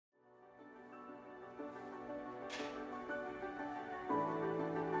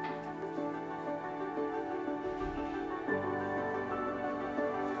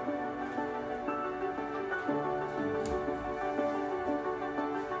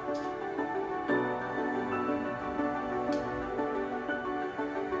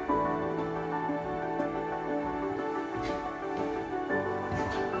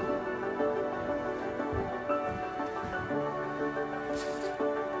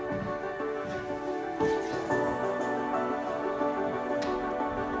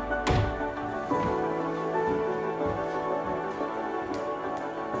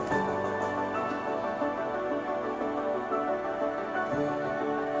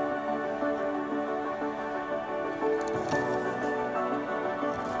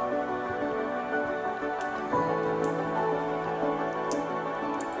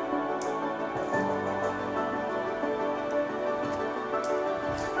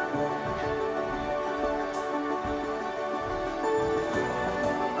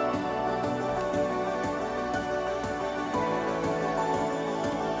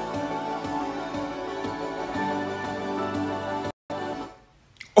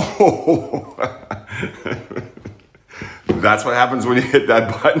Oh, that's what happens when you hit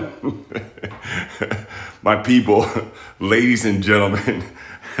that button. My people, ladies and gentlemen,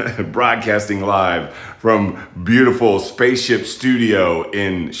 broadcasting live from beautiful Spaceship Studio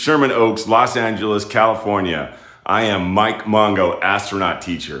in Sherman Oaks, Los Angeles, California. I am Mike Mongo, astronaut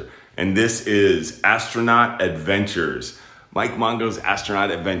teacher, and this is Astronaut Adventures. Mike Mongo's Astronaut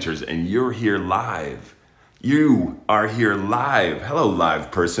Adventures, and you're here live. You are here live. Hello, live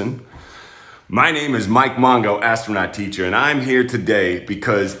person. My name is Mike Mongo, astronaut teacher, and I'm here today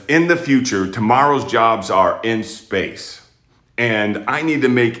because in the future, tomorrow's jobs are in space. And I need to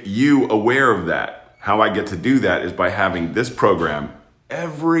make you aware of that. How I get to do that is by having this program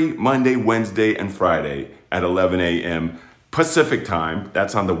every Monday, Wednesday, and Friday at 11 a.m. Pacific time,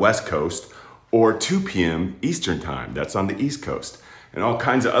 that's on the West Coast, or 2 p.m. Eastern time, that's on the East Coast, and all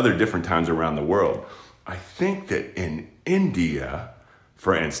kinds of other different times around the world. I think that in India,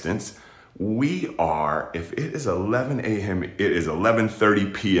 for instance, we are, if it is 11 a.m., it is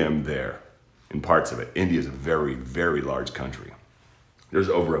 11:30 p.m. there in parts of it. India is a very, very large country. There's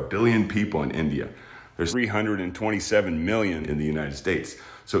over 1 billion people in India. There's 327 million in the United States.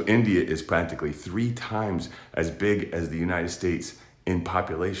 So India is practically 3 times as big as the United States in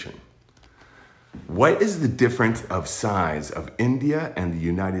population. What is the difference of size of India and the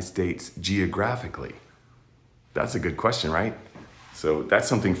United States geographically? That's a good question, right? So that's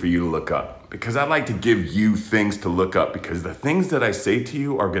something for you to look up, because I like to give you things to look up, because the things that I say to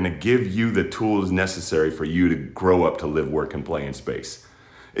you are going to give you the tools necessary for you to grow up to live, work, and play in space.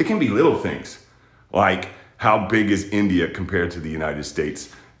 It can be little things like how big is India compared to the United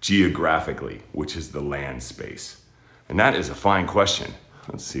States geographically, which is the land space. And that is a fine question.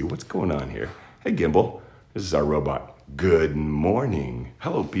 Let's see what's going on here. Hey, Gimbal, this is our robot. Good morning.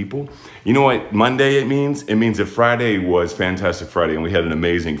 Hello, people. You know what Monday it means? It means that Friday was Fantastic Friday, and we had an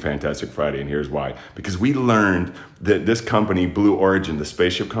amazing Fantastic Friday, and here's why. Because we learned that this company, Blue Origin, the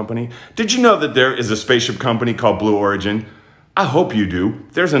spaceship company, did you know that there is a spaceship company called Blue Origin? I hope you do.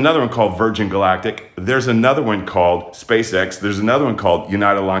 There's another one called Virgin Galactic. There's another one called SpaceX. There's another one called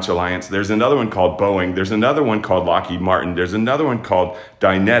United Launch Alliance. There's another one called Boeing. There's another one called Lockheed Martin. There's another one called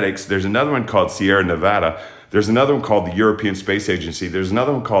Dynetics. There's another one called Sierra Nevada. There's another one called the European Space Agency. There's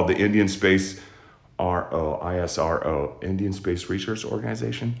another one called the Indian Space ISRO, Indian Space Research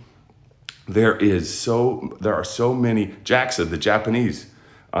Organization. There are so many. JAXA, the Japanese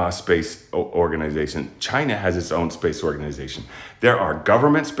space organization. China has its own space organization. There are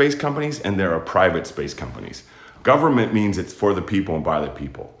government space companies and there are private space companies. Government means it's for the people and by the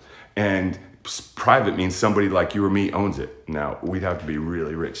people. And private means somebody like you or me owns it. Now, we'd have to be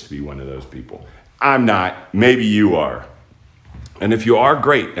really rich to be one of those people. I'm not, maybe you are. And if you are,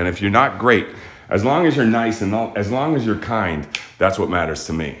 great. And if you're not, great. As long as you're nice and as long as you're kind, that's what matters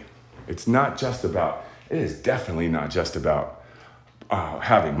to me. It is definitely not just about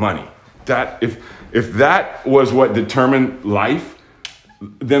having money. That if that was what determined life,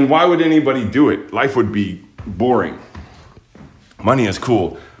 then why would anybody do it? Life would be boring. Money is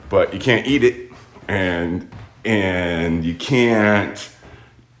cool, but you can't eat it, and you can't.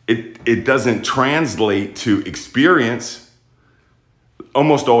 It doesn't translate to experience.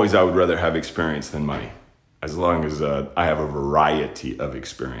 Almost always I would rather have experience than money, as long as I have a variety of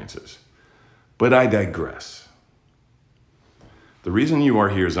experiences. But I digress. The reason you are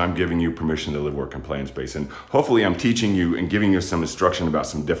here is I'm giving you permission to live, work, and play in space. And hopefully I'm teaching you and giving you some instruction about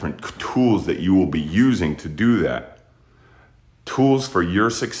some different tools that you will be using to do that. Tools for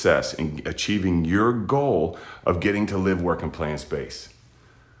your success in achieving your goal of getting to live, work, and play in space.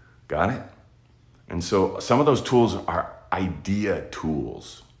 Got it? And so some of those tools are idea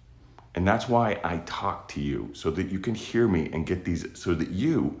tools. And that's why I talk to you, so that you can hear me and get these, so that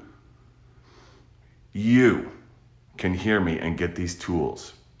you can hear me and get these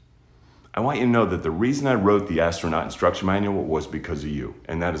tools. I want you to know that the reason I wrote the astronaut instruction manual was because of you.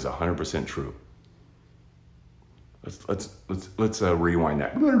 And that is 100% true. Let's rewind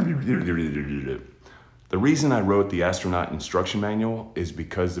that. The reason I wrote the astronaut instruction manual is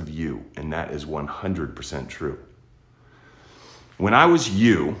because of you, and that is 100% true. When I was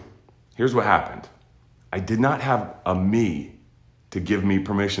you, here's what happened. I did not have a me to give me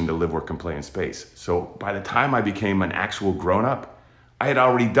permission to live, work, and play in space. So by the time I became an actual grown-up, I had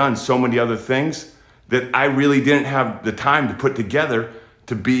already done so many other things that I really didn't have the time to put together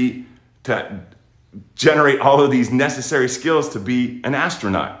to generate all of these necessary skills to be an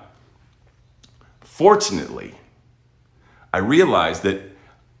astronaut. Fortunately, I realized that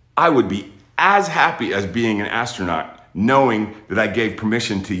I would be as happy as being an astronaut knowing that I gave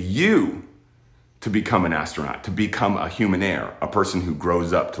permission to you to become an astronaut, to become a human heir, a person who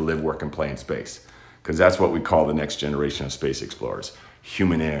grows up to live, work, and play in space. Because that's what we call the next generation of space explorers,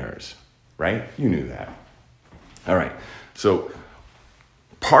 human heirs, right? You knew that. All right, so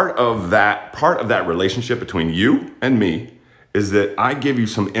part of that relationship between you and me is that I give you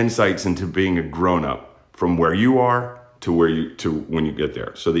some insights into being a grown-up from where you are to when you get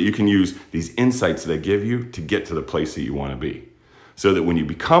there, so that you can use these insights that I give you to get to the place that you want to be. So that when you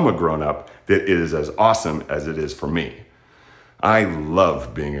become a grown-up, that it is as awesome as it is for me. I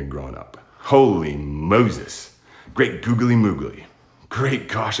love being a grown-up. Holy Moses. Great googly moogly. Great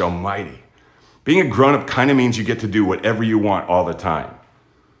gosh almighty. Being a grown-up kind of means you get to do whatever you want all the time.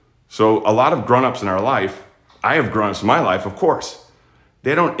 So a lot of grown-ups in our life, I have grown-ups in my life, of course,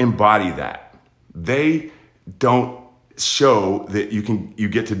 they don't embody that. They don't show that you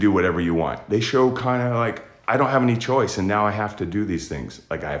get to do whatever you want. They show kind of like, I don't have any choice, and now I have to do these things.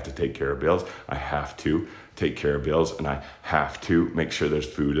 Like I have to take care of bills, I have to take care of bills, and I have to make sure there's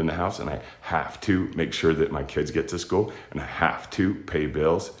food in the house, and I have to make sure that my kids get to school, and I have to pay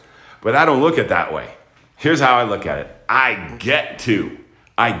bills. But I don't look at it that way. Here's how I look at it. I get to,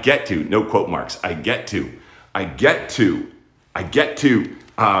 no quote marks, I get to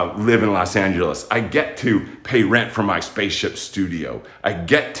live in Los Angeles. I get to pay rent for my spaceship studio. I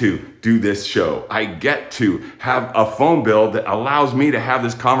get to do this show. I get to have a phone bill that allows me to have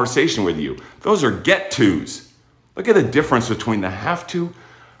this conversation with you. Those are get-tos. Look at the difference between the have to.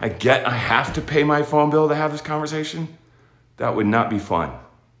 I have to pay my phone bill to have this conversation. That would not be fun.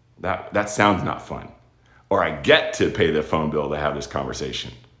 That sounds not fun. Or I get to pay the phone bill to have this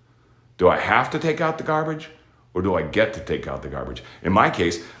conversation. Do I have to take out the garbage? Or do I get to take out the garbage? In my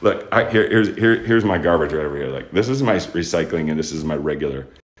case, look, here's my garbage right over here. Like this is my recycling and this is my regular.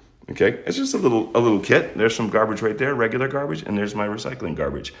 Okay, it's just a little kit. There's some garbage right there, regular garbage, and there's my recycling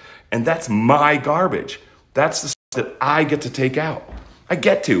garbage. And that's my garbage. That's the stuff that I get to take out. I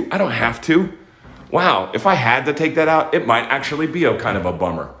get to, I don't have to. Wow, if I had to take that out, it might actually be a kind of a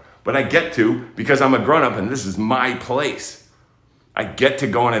bummer. But I get to because I'm a grown-up and this is my place. I get to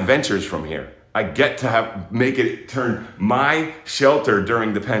go on adventures from here. I get to turn my shelter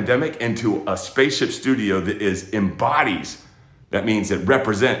during the pandemic into a spaceship studio that embodies, that means it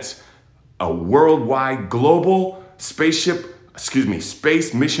represents a worldwide global space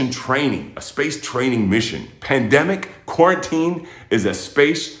mission training, a space training mission. Pandemic, quarantine is a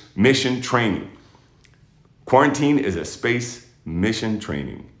space mission training. Quarantine is a space mission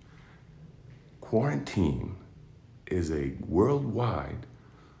training. Quarantine is a worldwide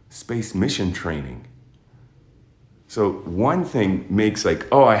space mission training. So one thing makes like,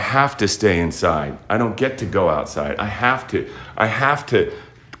 oh, I have to stay inside. I don't get to go outside. I have to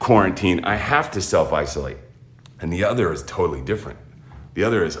quarantine. I have to self-isolate. And the other is totally different. The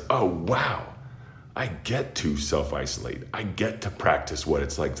other is, oh, wow, I get to self-isolate. I get to practice what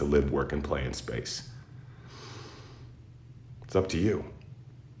it's like to live, work, and play in space. It's up to you.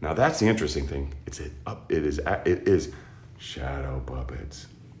 Now that's the interesting thing. It is shadow puppets.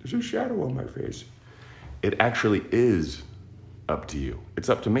 There's a shadow on my face. It actually is up to you. It's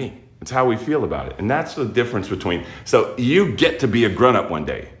up to me. It's how we feel about it. And that's the difference between, so you get to be a grown-up one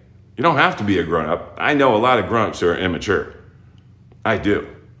day. You don't have to be a grown-up. I know a lot of grown-ups who are immature. I do.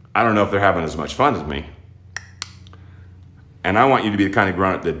 I don't know if they're having as much fun as me. And I want you to be the kind of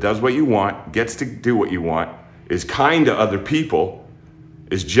grown-up that does what you want, gets to do what you want, is kind to other people,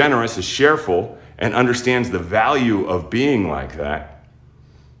 is generous, is shareful, and understands the value of being like that.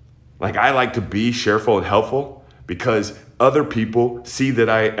 Like I like to be shareful and helpful because other people see that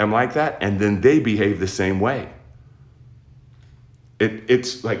I am like that and then they behave the same way.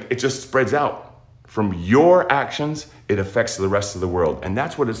 It's like, it just spreads out. From your actions, it affects the rest of the world. And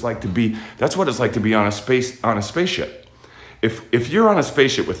that's what it's like to be, on a spaceship. If you're on a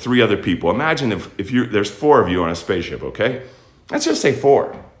spaceship with 3 other people, imagine if there's 4 of you on a spaceship, okay? Let's just say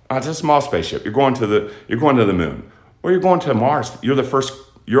 4. It's a small spaceship. You're going to the moon, or you're going to Mars. You're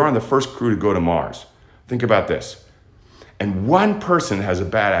on the first crew to go to Mars. Think about this. And one person has a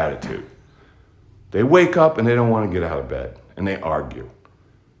bad attitude. They wake up and they don't want to get out of bed, and they argue,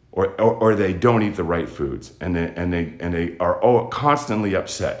 or they don't eat the right foods, and they are constantly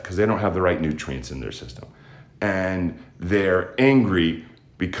upset because they don't have the right nutrients in their system. and they're angry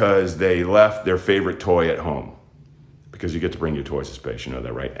because they left their favorite toy at home. Because you get to bring your toys to space, you know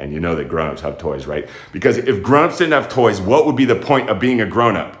that, right? And you know that grown-ups have toys, right? Because if grown-ups didn't have toys, what would be the point of being a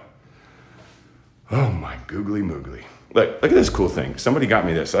grown-up? Oh my googly moogly. Look at this cool thing. Somebody got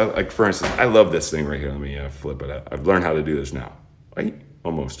me this. Like, for instance, I love this thing right here. Let me flip it out. I've learned how to do this now. Right?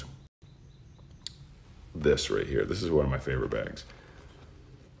 Almost. This right here. This is one of my favorite bags.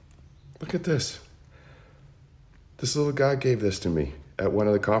 Look at this. This little guy gave this to me at one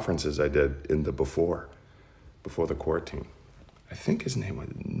of the conferences I did in the before the quarantine. I think his name was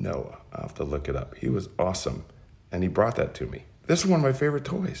Noah. I'll have to look it up. He was awesome. And he brought that to me. This is one of my favorite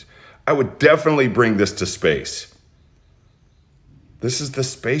toys. I would definitely bring this to space. This is the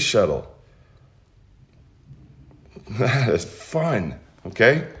space shuttle. That is fun,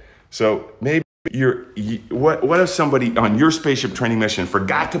 okay? So maybe what if somebody on your spaceship training mission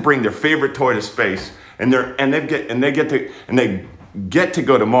forgot to bring their favorite toy to space, and they get to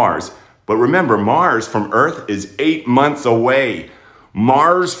go to Mars? But remember, Mars from Earth is 8 months away.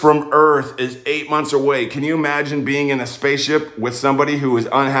 Mars from Earth is 8 months away. Can you imagine being in a spaceship with somebody who is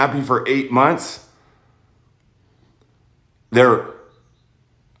unhappy for 8 months? They're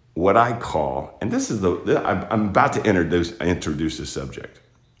what I call, and this is I'm about to introduce this subject.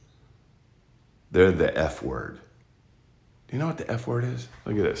 They're the F word. Do you know what the F word is?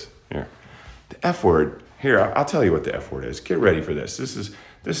 Look at this. Here. The F word, here, I'll tell you what the F word is. Get ready for this. This is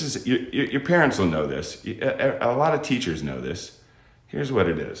your parents will know this. A lot of teachers know this. Here's what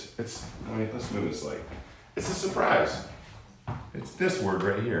it is. Let's move this light. It's a surprise. It's this word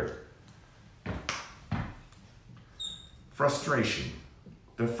right here. Frustration.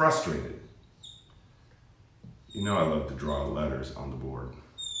 They're frustrated. You know I love to draw letters on the board.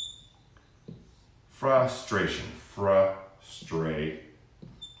 Frustration. Frustration.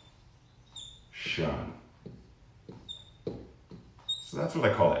 So that's what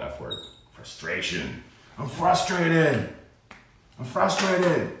I call the F word. Frustration. I'm frustrated. I'm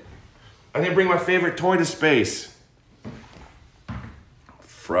frustrated. I didn't bring my favorite toy to space.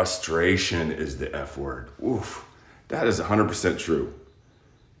 Frustration is the F word. Oof. That is 100% true.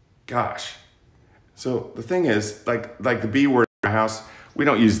 Gosh. So the thing is, like the B word in our house, we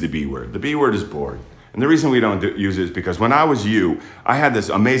don't use the B word. The B word is bored. And the reason we don't use it is because when I was you, I had this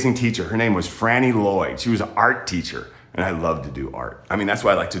amazing teacher. Her name was Franny Lloyd. She was an art teacher, and I love to do art. I mean, that's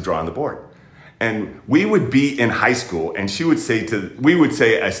why I like to draw on the board. And we would be in high school, and we would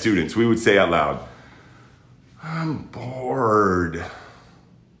say as students, we would say out loud, I'm bored.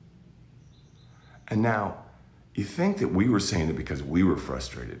 And now, you think that we were saying it because we were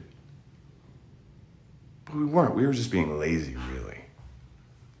frustrated. But we weren't. We were just being lazy, really.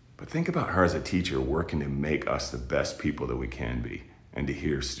 But think about her as a teacher working to make us the best people that we can be. And to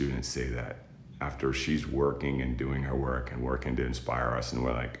hear students say that after she's working and doing her work and working to inspire us, and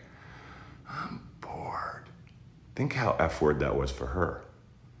we're like, I'm bored. Think how F word that was for her.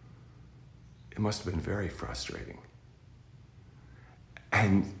 It must have been very frustrating.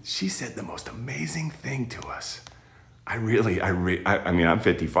 And she said the most amazing thing to us. I mean, I'm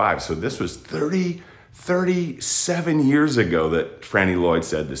 55, so this was 37 years ago that Franny Lloyd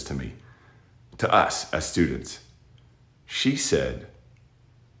said this to me, to us as students. She said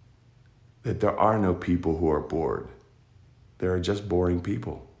that there are no people who are bored. There are just boring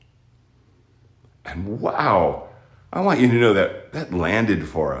people. And wow, I want you to know that that landed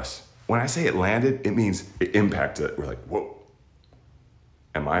for us. When I say it landed, it means it impacted. We're like, whoa,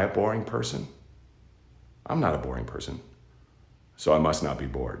 am I a boring person? I'm not a boring person, so I must not be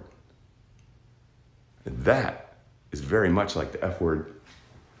bored. And that is very much like the F word,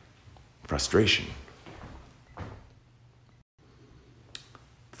 frustration.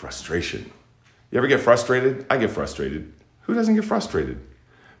 Frustration. You ever get frustrated? I get frustrated. Who doesn't get frustrated?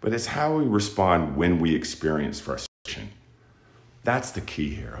 But it's how we respond when we experience frustration. That's the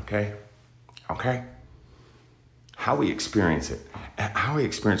key here, okay? Okay? How we experience it, how we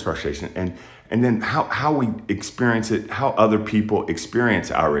experience frustration, and then how we experience it, how other people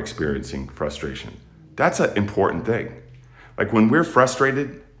experience our experiencing frustration. That's an important thing. Like when we're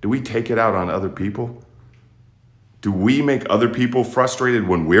frustrated, do we take it out on other people? Do we make other people frustrated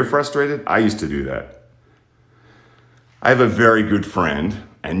when we're frustrated? I used to do that. I have a very good friend,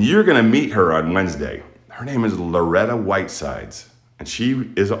 and you're gonna meet her on Wednesday. Her name is Loretta Whitesides, and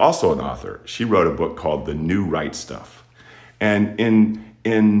she is also an author. She wrote a book called The New Right Stuff. And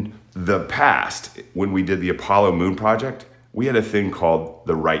in the past, when we did the Apollo Moon Project, we had a thing called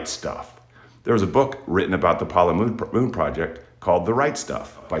The Right Stuff. There was a book written about the Apollo Moon Project called The Right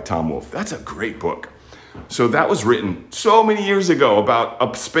Stuff by Tom Wolfe. That's a great book. So that was written so many years ago about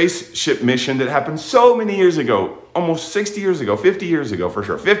a spaceship mission that happened so many years ago, almost 60 years ago, 50 years ago for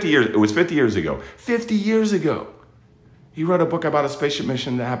sure. 50 years, it was 50 years ago. 50 years ago. He wrote a book about a spaceship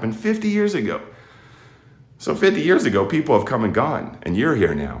mission that happened 50 years ago. So 50 years ago, people have come and gone, and you're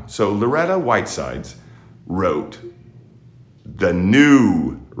here now. So Loretta Whitesides wrote the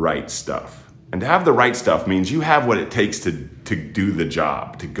new right stuff. And to have the right stuff means you have what it takes to do the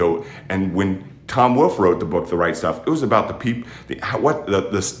job, to go. And when Tom Wolfe wrote the book, The Right Stuff, it was about the people,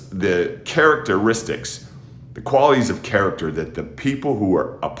 the characteristics, the qualities of character that the people who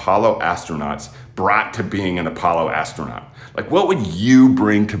were Apollo astronauts brought to being an Apollo astronaut. Like, what would you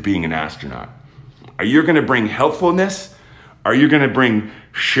bring to being an astronaut? Are you going to bring helpfulness? Are you going to bring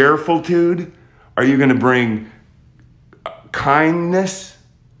sharefultude? Are you going to bring kindness?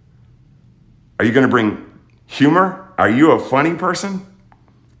 Are you going to bring humor? Are you a funny person?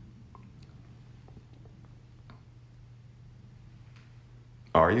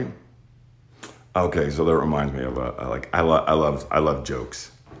 Are you? Okay, so that reminds me of I love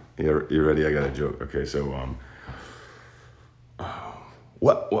jokes. You ready? I got a joke. Okay, so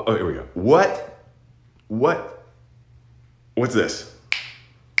oh, here we go. What's this?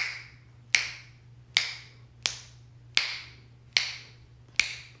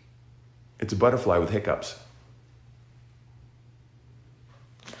 It's a butterfly with hiccups.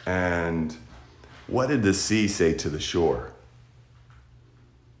 And what did the sea say to the shore?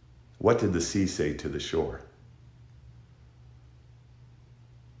 What did the sea say to the shore?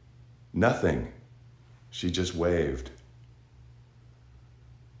 Nothing. She just waved.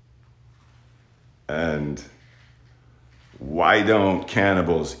 And why don't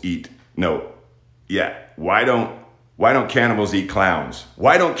cannibals eat? Why don't cannibals eat clowns?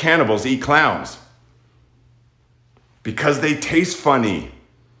 Why don't cannibals eat clowns? Because they taste funny.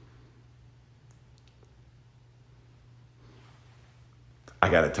 I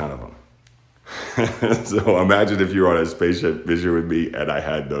got a ton of them. So imagine if you were on a spaceship mission with me and I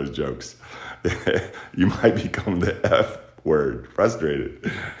had those jokes. You might become the F word,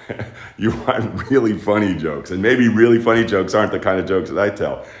 frustrated. You want really funny jokes. And maybe really funny jokes aren't the kind of jokes that I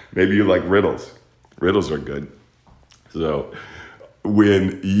tell. Maybe you like riddles. Riddles are good. So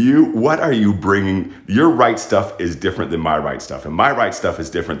what are you bringing? Your right stuff is different than my right stuff. And my right stuff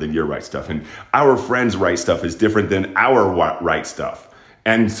is different than your right stuff. And our friend's right stuff is different than our right stuff.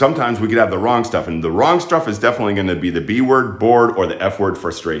 And sometimes we could have the wrong stuff. And the wrong stuff is definitely going to be the B word, bored, or the F word,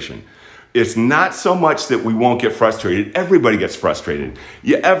 frustration. It's not so much that we won't get frustrated. Everybody gets frustrated.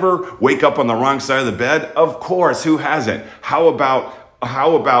 You ever wake up on the wrong side of the bed? Of course, who hasn't? How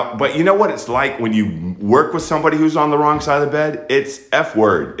about, but you know what it's like when you work with somebody who's on the wrong side of the bed? It's F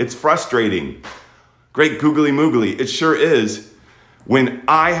word. It's frustrating. Great googly moogly. It sure is. When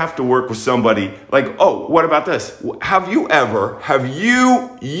I have to work with somebody like, oh, what about this? Have you ever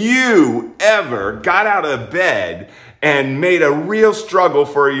got out of bed and made a real struggle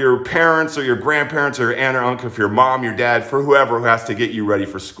for your parents or your grandparents or your aunt or uncle, for your mom, your dad, for whoever who has to get you ready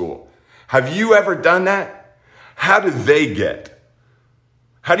for school? Have you ever done that? How do they get?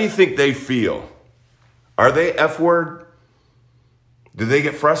 How do you think they feel? Are they F word? Do they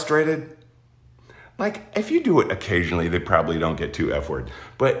get frustrated? Like, if you do it occasionally, they probably don't get too F word.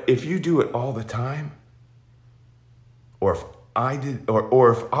 But if you do it all the time, or if I did,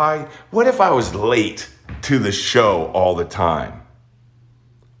 what if I was late to the show all the time?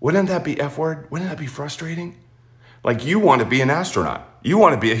 Wouldn't that be F word? Wouldn't that be frustrating? Like, you want to be an astronaut. You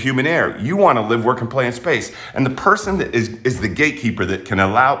want to be a human heir. You want to live, work, and play in space. And the person that is the gatekeeper that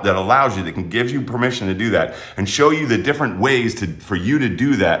allows you, that can give you permission to do that and show you the different ways for you to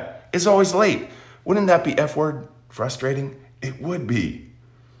do that is always late. Wouldn't that be F word frustrating? It would be.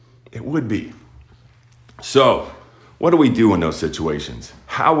 It would be. So, what do we do in those situations?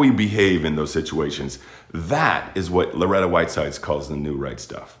 How we behave in those situations? That is what Loretta Whitesides calls the new right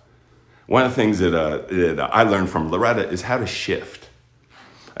stuff. One of the things that I learned from Loretta is how to shift.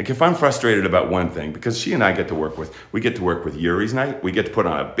 Like, if I'm frustrated about one thing, because she and I get to work with Yuri's night, we get to put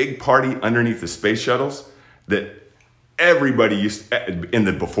on a big party underneath the space shuttles that everybody used in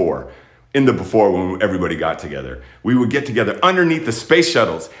the before when everybody got together. We would get together underneath the space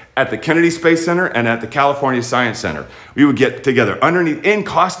shuttles at the Kennedy Space Center and at the California Science Center. We would get together underneath in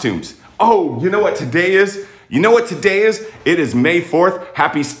costumes. Oh, you know what today is? You know what today is? It is May 4th.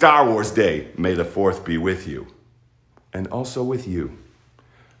 Happy Star Wars Day. May the 4th be with you. And also with you.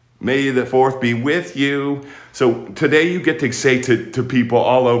 May the 4th be with you. So today you get to say to people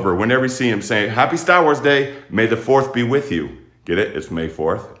all over, whenever you see them, say, Happy Star Wars Day. May the 4th be with you. Get it? It's May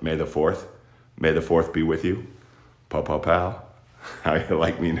 4th. May the 4th. May the 4th be with you. Pow, pow, pow. How you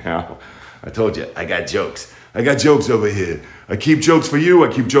like me now? I told you, I got jokes. I got jokes over here. I keep jokes for you.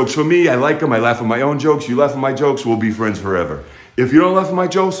 I keep jokes for me. I like them. I laugh at my own jokes. You laugh at my jokes. We'll be friends forever. If you don't laugh at my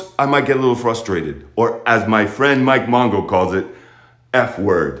jokes, I might get a little frustrated. Or as my friend Mike Mongo calls it, F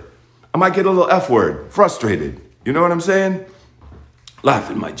word. I might get a little F word, frustrated. You know what I'm saying? Laugh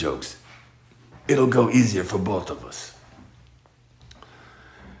at my jokes. It'll go easier for both of us.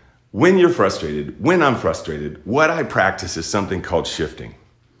 When you're frustrated, when I'm frustrated, what I practice is something called shifting.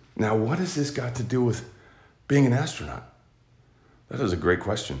 Now, what has this got to do with being an astronaut? That is a great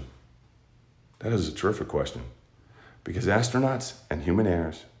question. That is a terrific question. Because astronauts and human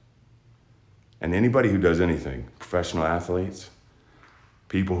heirs, and anybody who does anything, professional athletes,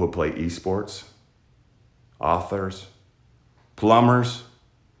 people who play esports, authors, plumbers,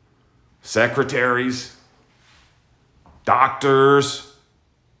 secretaries, doctors,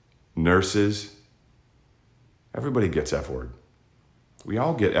 nurses, everybody gets F word. We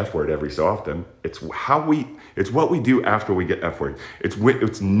all get F word every so often. It's what we do after we get F word.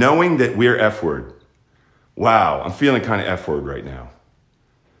 It's knowing that we're F word. Wow, I'm feeling kind of F word right now.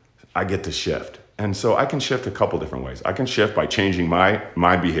 I get to shift. And so I can shift a couple different ways. I can shift by changing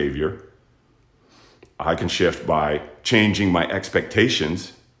my behavior. I can shift by changing my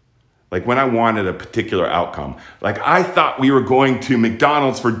expectations. Like when I wanted a particular outcome, like I thought we were going to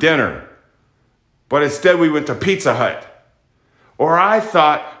McDonald's for dinner, but instead we went to Pizza Hut. Or I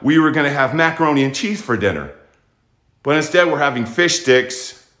thought we were going to have macaroni and cheese for dinner, but instead we're having fish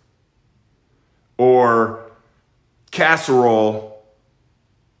sticks or casserole.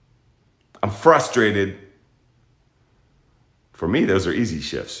 I'm frustrated. For me, those are easy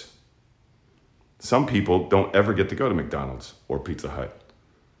shifts. Some people don't ever get to go to McDonald's or Pizza Hut.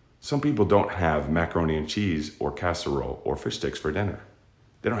 Some people don't have macaroni and cheese or casserole or fish sticks for dinner.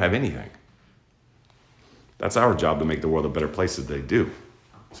 They don't have anything. That's our job, to make the world a better place as they do,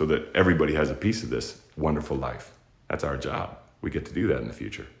 so that everybody has a piece of this wonderful life. That's our job. We get to do that in the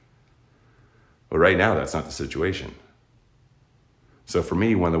future. But right now, that's not the situation. So for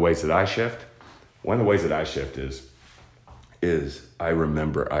me, one of the ways that I shift is I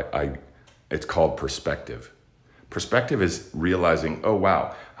remember, it's called perspective. Perspective is realizing, oh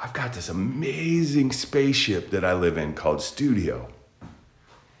wow, I've got this amazing spaceship that I live in called Studio.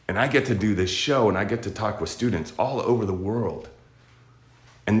 And I get to do this show and I get to talk with students all over the world.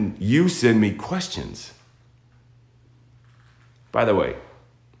 And you send me questions. By the way,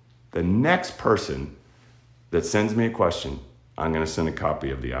 the next person that sends me a question, I'm going to send a copy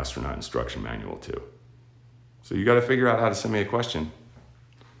of the Astronaut Instruction Manual to. So you got to figure out how to send me a question.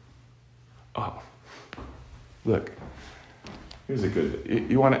 Oh, look, here's a good,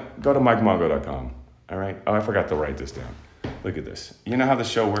 you want to go to MikeMongo.com. All right. Oh, I forgot to write this down. Look at this. You know how the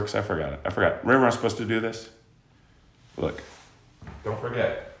show works? I forgot it. Remember I'm supposed to do this? Look, don't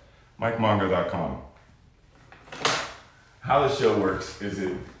forget, MikeMongo.com. How the show works is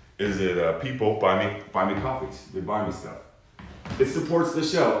people buy me coffees. They buy me stuff. It supports the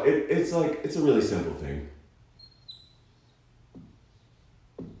show. It's a really simple thing.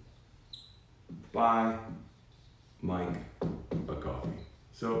 Buy Mike a coffee.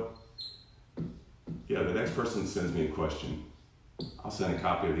 So, yeah, the next person sends me a question, I'll send a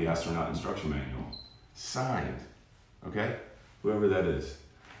copy of the Astronaut Instruction Manual, signed, okay? Whoever that is.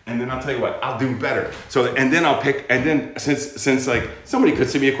 And then I'll tell you what, I'll do better. So, and then I'll pick, and then since like somebody could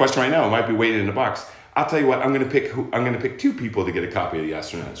send me a question right now, it might be waiting in the box. I'll tell you what, I'm gonna pick 2 people to get a copy of the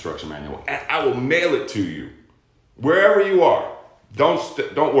Astronaut Instruction Manual, and I will mail it to you, wherever you are.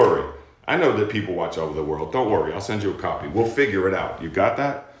 Don't worry. I know that people watch all over the world. Don't worry, I'll send you a copy. We'll figure it out. You got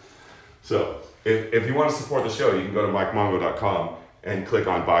that? So, if you want to support the show, you can go to MikeMongo.com and click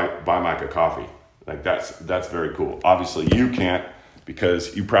on buy Mike a coffee. Like that's very cool. Obviously, you can't,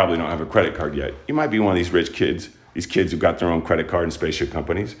 because you probably don't have a credit card yet. You might be one of these rich kids, these kids who got their own credit card and spaceship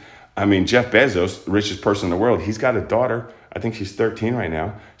companies. I mean, Jeff Bezos, the richest person in the world, he's got a daughter. I think she's 13 right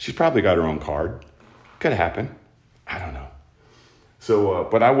now. She's probably got her own card. Could happen. I don't know. So,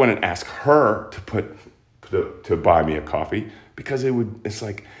 but I wouldn't ask her to buy me a coffee, because it's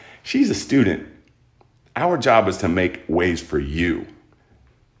like, she's a student. Our job is to make ways for you,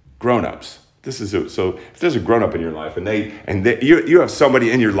 grown-ups. So if there's a grown-up in your life and you have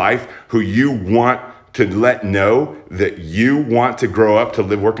somebody in your life who you want to let know that you want to grow up to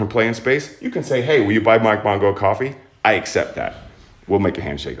live, work, and play in space, you can say, hey, will you buy Mike Mongo a coffee? I accept that. We'll make a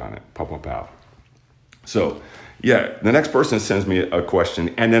handshake on it. Pow, pow, pow. So yeah, the next person sends me a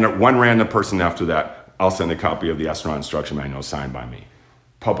question, and then one random person after that, I'll send a copy of the Astronaut Instruction Manual signed by me.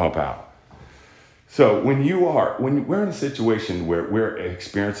 Pow, pow, pow. So when we're in a situation where we're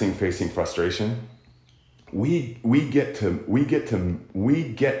facing frustration, we get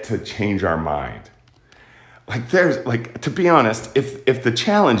to change our mind. Like there's like, to be honest, if the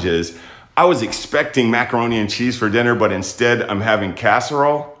challenge is I was expecting macaroni and cheese for dinner, but instead I'm having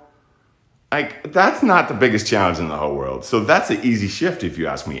casserole, like that's not the biggest challenge in the whole world. So that's an easy shift if you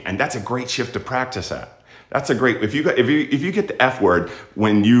ask me, and that's a great shift to practice at. That's a great, if you get the F word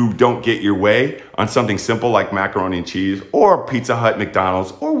when you don't get your way on something simple like macaroni and cheese or Pizza Hut,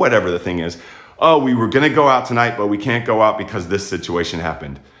 McDonald's, or whatever the thing is. Oh, we were gonna go out tonight, but we can't go out because this situation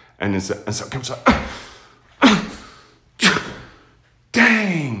happened. And so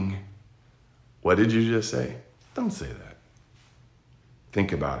dang. What did you just say? Don't say that.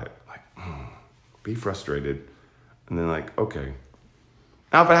 Think about it. Like, be frustrated. And then like, okay.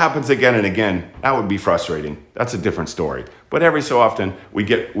 Now, if it happens again and again, that would be frustrating. That's a different story. But every so often,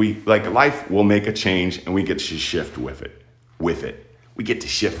 like life will make a change and we get to shift with it. We get to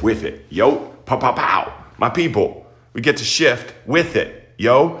shift with it. Yo, pow, pow, pow. My people, we get to shift with it.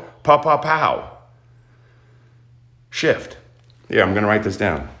 Yo, pow, pow, pow. Shift. Yeah, I'm going to write this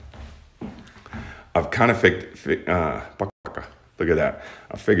down. I've kind of look at that.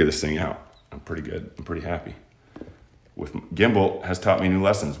 I figured this thing out. I'm pretty good. I'm pretty happy. Gimbal has taught me new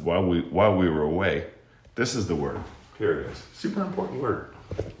lessons while we were away. This is the word. Here it is. Super important word.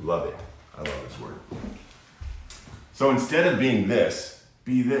 Love it. I love this word. So instead of being this,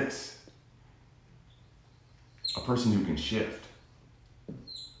 be this. A person who can shift.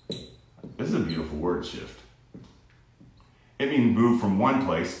 This is a beautiful word, shift. It means move from one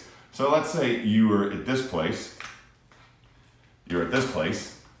place. So let's say you were at this place. You're at this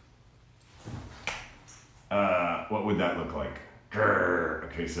place. What would that look like? Grr.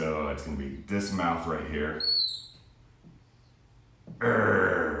 Okay, so it's gonna be this mouth right here.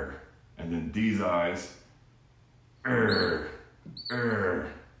 Grr. And then these eyes. Grr. Grr.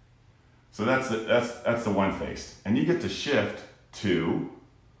 So that's the one face. And you get to shift to,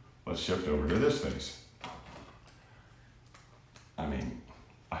 let's shift over to this face. I mean,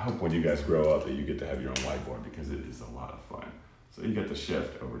 I hope when you guys grow up that you get to have your own whiteboard because it is a lot of fun. So you get to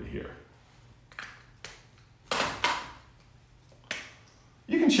shift over to here.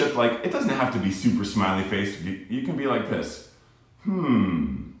 You can shift like, it doesn't have to be super smiley face. You can be like this.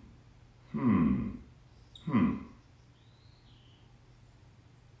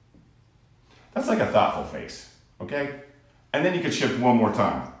 That's like a thoughtful face, okay? And then you could shift one more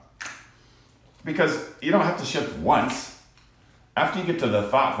time. Because you don't have to shift once. After you get to the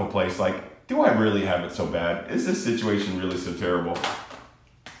thoughtful place, like, do I really have it so bad? Is this situation really so terrible?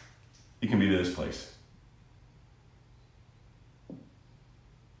 You can be to this place.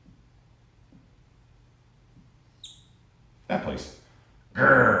 That place.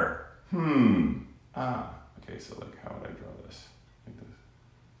 Grr. Okay, so like, how would I draw this? Like this.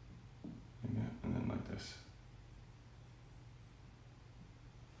 Like that, and then like this.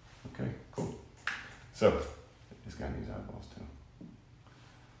 Okay, cool. So, this guy needs eyeballs too.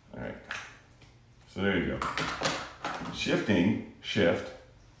 All right. So there you go. Shifting, shift.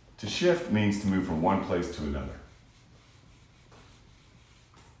 To shift means to move from one place to another.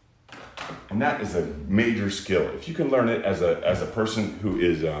 And that is a major skill. If you can learn it as a person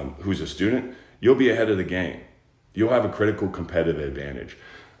who's a student, you'll be ahead of the game. You'll have a critical competitive advantage.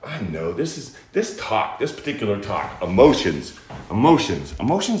 I know this particular talk, emotions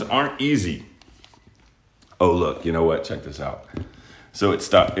aren't easy. Oh, look, you know what? Check this out. So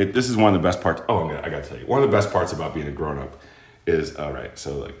this is one of the best parts. Oh, I gotta tell you, one of the best parts about being a grown-up is, all right,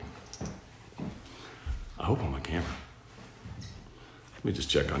 so like, I hope I'm on camera. Let me just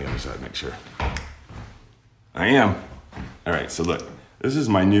check on the other side, make sure. I am. All right, so look, this is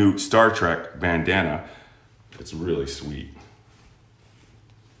my new Star Trek bandana. It's really sweet.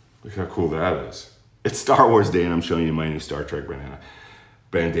 Look how cool that is. It's Star Wars Day and I'm showing you my new Star Trek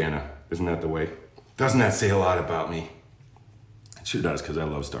bandana. Isn't that the way? Doesn't that say a lot about me? It sure does, because I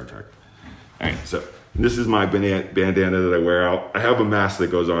love Star Trek. All right, so this is my bandana that I wear out. I have a mask that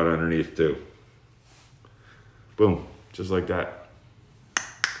goes on underneath too. Boom, just like that.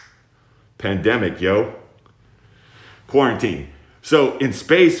 Pandemic, yo. Quarantine. So in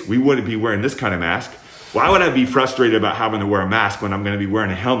space, we wouldn't be wearing this kind of mask. Why would I be frustrated about having to wear a mask when I'm going to be wearing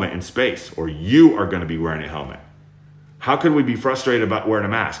a helmet in space? Or you are going to be wearing a helmet? How could we be frustrated about wearing a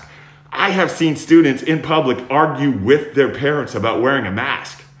mask? I have seen students in public argue with their parents about wearing a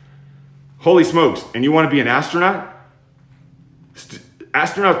mask. Holy smokes. And you want to be an astronaut?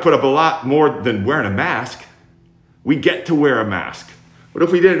 Astronauts put up a lot more than wearing a mask. We get to wear a mask. What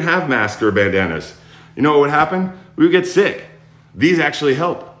if we didn't have masks or bandanas? You know what would happen? We would get sick. These actually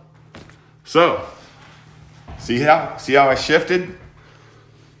help. So, see how I shifted?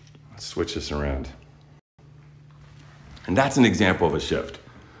 Let's switch this around. And that's an example of a shift.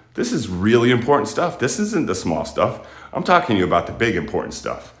 This is really important stuff. This isn't the small stuff. I'm talking to you about the big important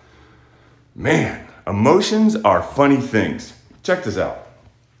stuff. Man, emotions are funny things. Check this out.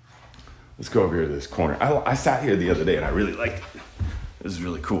 Let's go over here to this corner. I sat here the other day and I really liked it. This is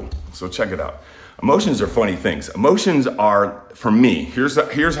really cool. So check it out. Emotions are funny things. Emotions are, for me,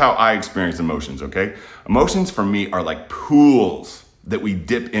 here's how I experience emotions, okay? Emotions for me are like pools that we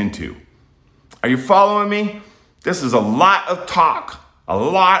dip into. Are you following me? This is a lot of talk, a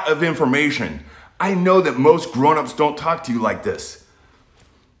lot of information. I know that most grown-ups don't talk to you like this.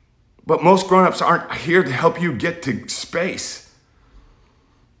 But most grown-ups aren't here to help you get to space.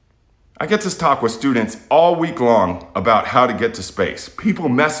 I get to talk with students all week long about how to get to space. People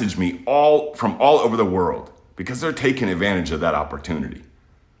message me from all over the world because they're taking advantage of that opportunity.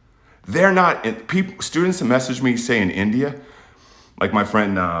 They're not, students that message me, say in India, like my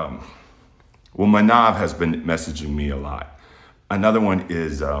friend, Manav has been messaging me a lot. Another one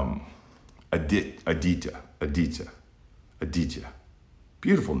is Aditya.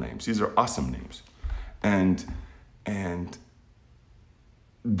 Beautiful names. These are awesome names. And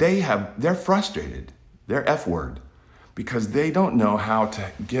they're frustrated. They're F-word because they don't know how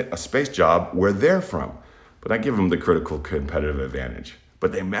to get a space job where they're from. But I give them the critical competitive advantage.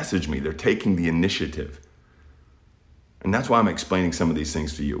 But they message me. They're taking the initiative. And that's why I'm explaining some of these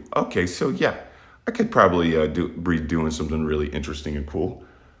things to you. Okay, so yeah, I could probably be doing something really interesting and cool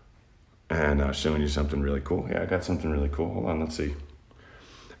and showing you something really cool. Yeah, I got something really cool. Hold on, let's see.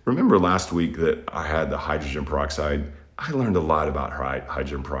 Remember last week that I had the hydrogen peroxide? I learned a lot about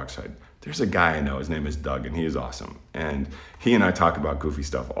hydrogen peroxide. There's a guy I know, his name is Doug, and he is awesome. And he and I talk about goofy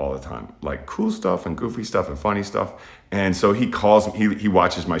stuff all the time, like cool stuff and goofy stuff and funny stuff. And so he calls, he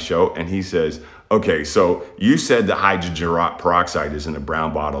watches my show and he says, okay, so you said the hydrogen peroxide is in a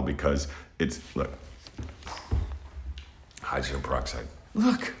brown bottle because look, hydrogen peroxide,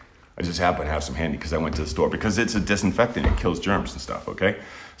 look. I just happen to have some handy because I went to the store because it's a disinfectant, it kills germs and stuff, okay?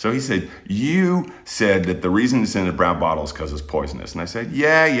 So he said, you said that the reason it's in a brown bottle is because it's poisonous. And I said,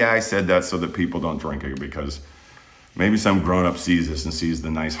 yeah, I said that so that people don't drink it because maybe some grown-up sees this and sees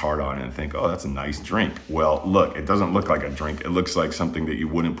the nice heart on it and think, oh, that's a nice drink. Well, look, it doesn't look like a drink. It looks like something that you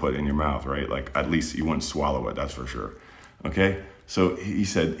wouldn't put in your mouth, right? Like at least you wouldn't swallow it, that's for sure, okay? So he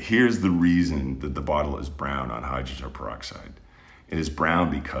said, here's the reason that the bottle is brown on hydrogen peroxide. It is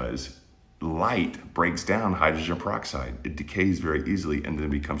brown because light breaks down hydrogen peroxide. It decays very easily and then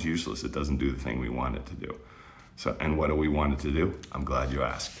becomes useless. It doesn't do the thing we want it to do. So, and what do we want it to do? I'm glad you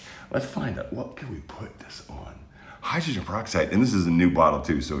asked. Let's find out, what can we put this on? Hydrogen peroxide, and this is a new bottle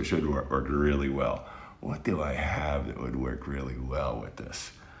too, so it should work really well. What do I have that would work really well with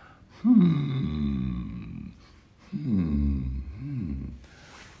this?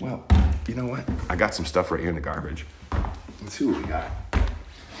 Well, you know what? I got some stuff right here in the garbage. Let's see what we got.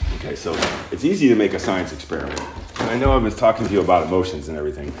 Okay, so it's easy to make a science experiment. And I know I was talking to you about emotions and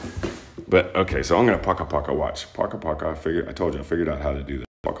everything. But okay, so I'm gonna paka watch. Paka, I told you, I figured out how to do this.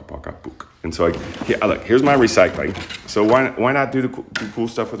 Paka, book. And so look, here's my recycling. So why not do the cool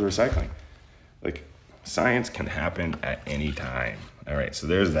stuff with recycling? Like, science can happen at any time. All right, so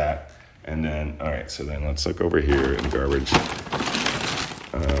there's that. And then, all right, so then let's look over here in the garbage.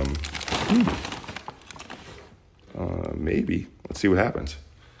 Maybe. Let's see what happens.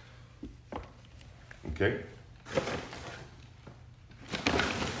 Okay.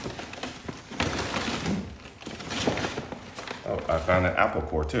 Oh, I found an apple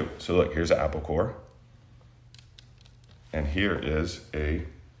core too. So look, here's an apple core. And here is a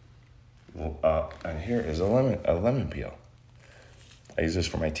lemon peel. I use this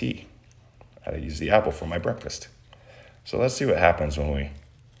for my tea. I use the apple for my breakfast. So let's see what happens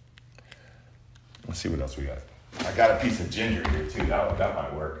let's see what else we got. I got a piece of ginger here too. That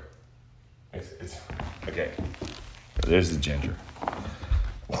might work. It's okay. So there's the ginger.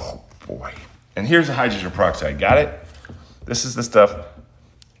 Oh boy. And here's the hydrogen peroxide. Got it? This is the stuff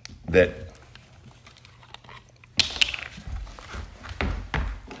that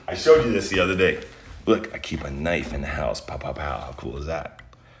I showed you this the other day. Look, I keep a knife in the house. Pow, pow, pow. How cool is that?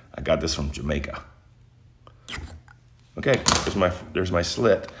 I got this from Jamaica. Okay, there's my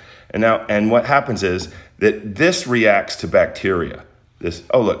slit. And what happens is that this reacts to bacteria.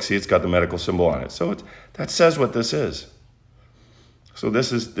 Oh look, see, it's got the medical symbol on it. So that says what this is. So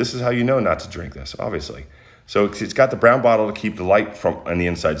this is how you know not to drink this, obviously. So it's got the brown bottle to keep the light from on the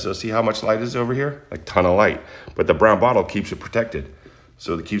inside. So see how much light is over here? Like a ton of light. But the brown bottle keeps it protected.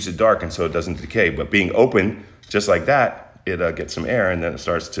 So it keeps it dark and so it doesn't decay. But being open, just like that, it gets some air and then it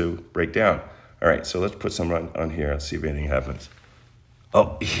starts to break down. All right, so let's put some on here. Let's see if anything happens.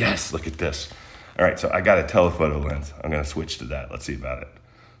 Oh, yes, look at this. All right, so I got a telephoto lens. I'm gonna switch to that. Let's see about it.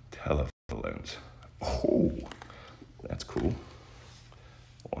 Telephoto lens. Oh, that's cool.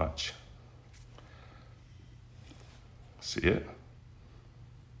 Watch. See it?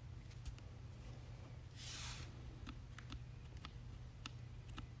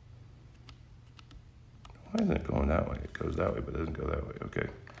 Why isn't it going that way? It goes that way, but it doesn't go that way. Okay.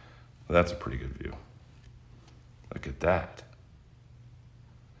 Well, that's a pretty good view. Look at that.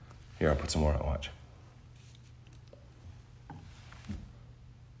 Here, I'll put some more on. Watch.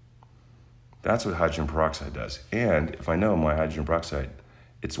 That's what hydrogen peroxide does. And if I know my hydrogen peroxide,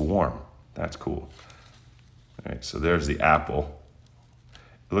 it's warm. That's cool. All right, so there's the apple.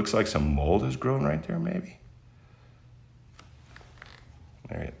 It looks like some mold has grown right there, maybe.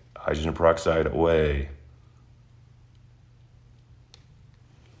 All right, hydrogen peroxide away.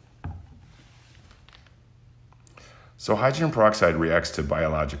 So hydrogen peroxide reacts to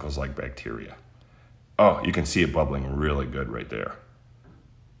biologicals like bacteria. Oh, you can see it bubbling really good right there.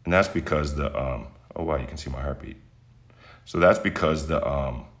 And that's because oh wow, you can see my heartbeat. So that's because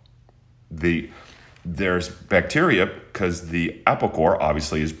there's bacteria, because the apple core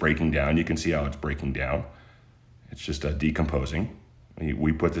obviously is breaking down. You can see how it's breaking down. It's just decomposing.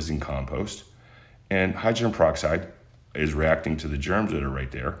 We put this in compost. And hydrogen peroxide is reacting to the germs that are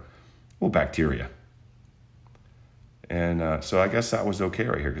right there. Well, bacteria. And so I guess that was okay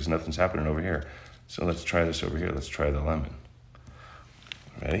right here because nothing's happening over here. So let's try this over here. Let's try the lemon.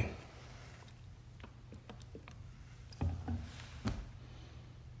 Ready?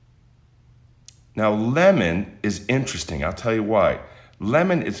 Now, lemon is interesting. I'll tell you why.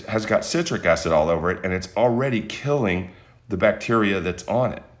 Lemon has got citric acid all over it, and it's already killing the bacteria that's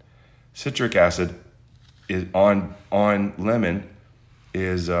on it. Citric acid is on lemon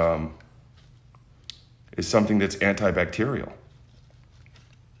is something that's antibacterial.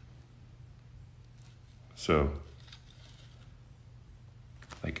 So,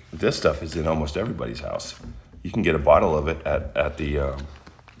 like, this stuff is in almost everybody's house. You can get a bottle of it at the,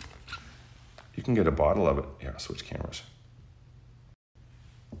 you can get a bottle of it, here, I'll switch cameras.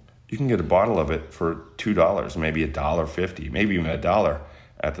 You can get a bottle of it for $2, maybe $1.50, maybe even $1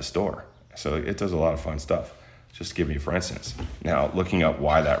 at the store. So it does a lot of fun stuff. Just to give you for instance. Now, looking up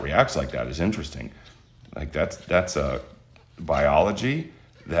why that reacts like that is interesting. Like that's a biology,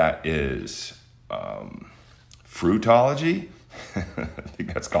 that is fruitology, I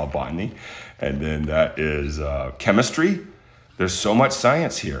think that's called botany, and then that is chemistry. There's so much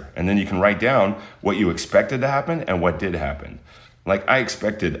science here, and then you can write down what you expected to happen and what did happen. Like I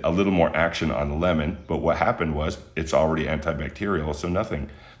expected a little more action on the lemon, but what happened was it's already antibacterial, so nothing.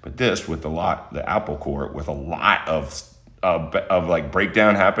 But this with the apple core with a lot of like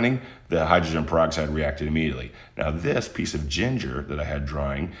breakdown happening, the hydrogen peroxide reacted immediately. Now this piece of ginger that I had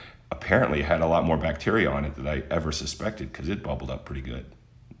drying apparently had a lot more bacteria on it than I ever suspected because it bubbled up pretty good.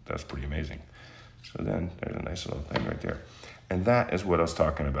 That's pretty amazing. So then there's a nice little thing right there. And that is what I was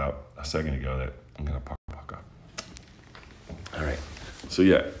talking about a second ago that I'm gonna puck up. All right, so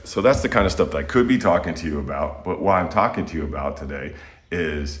yeah, so that's the kind of stuff that I could be talking to you about, but what I'm talking to you about today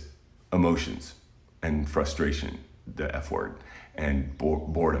is emotions and frustration, the F word, and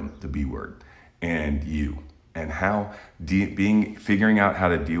boredom, the B word, and you, and how figuring out how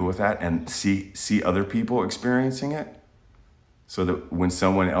to deal with that and see other people experiencing it, so that when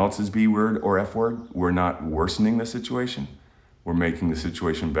someone else's B word or F word, we're not worsening the situation, we're making the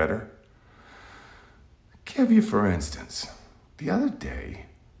situation better. Give you for instance, the other day,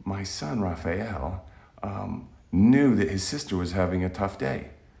 my son Raphael knew that his sister was having a tough day.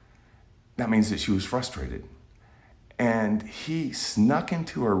 That means that she was frustrated. And he snuck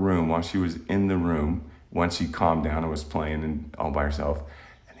into her room while she was in the room, once she calmed down and was playing and all by herself.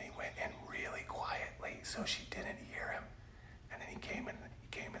 And he went in really quietly so she didn't hear him. And then he came in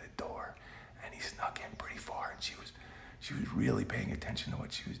the door and he snuck in pretty far, and she was really paying attention to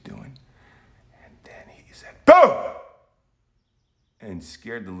what she was doing. And then he said, "Boom!" and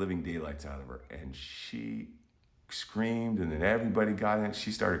scared the living daylights out of her. And she screamed, and then everybody got in.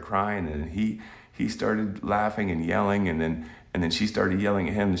 She started crying, and then he started laughing and yelling, and then she started yelling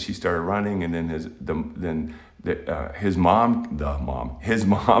at him, and she started running, and then his mom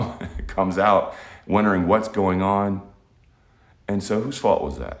comes out wondering what's going on. And so whose fault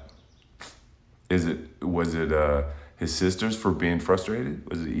was that? Was it his sister's for being frustrated?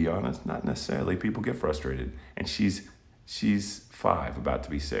 Was it Iana's? Not necessarily. People get frustrated, and she's 5, about to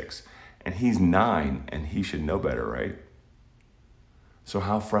be 6, and he's 9, and he should know better, right? So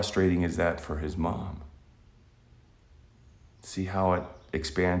how frustrating is that for his mom? See how it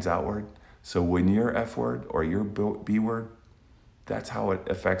expands outward? So when your F word or your B word, that's how it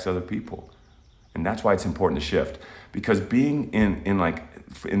affects other people. And that's why it's important to shift. Because being in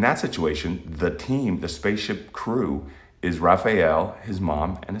that situation, the team, the spaceship crew is Raphael, his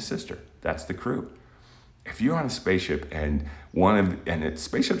mom, and his sister. That's the crew. If you're on a spaceship and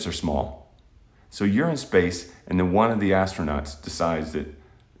spaceships are small, so you're in space and then one of the astronauts decides that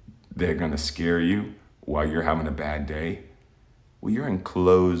they're gonna scare you while you're having a bad day, well, you're in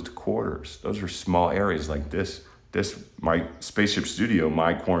closed quarters. Those are small areas like this. My spaceship studio,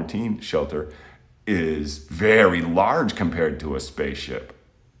 my quarantine shelter, is very large compared to a spaceship.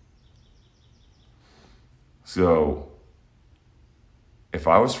 So if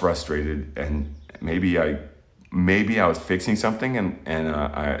I was frustrated and maybe I was fixing something and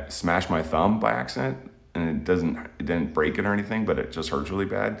I smashed my thumb by accident and it didn't break it or anything, but it just hurts really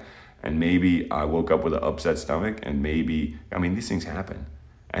bad. And maybe I woke up with an upset stomach and these things happen.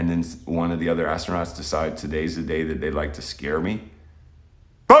 And then one of the other astronauts decide today's the day that they'd like to scare me.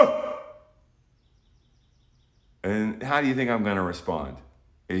 Boom! And how do you think I'm gonna respond?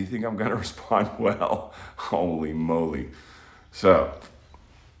 Do you think I'm gonna respond well? Holy moly. So,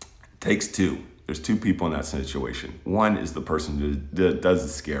 takes two. There's two people in that situation. One is the person who does the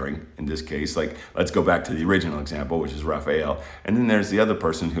scaring, in this case. Like, let's go back to the original example, which is Raphael. And then there's the other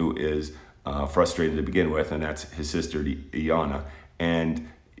person who is frustrated to begin with, and that's his sister, Iana. And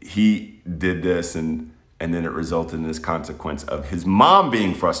he did this, and then it resulted in this consequence of his mom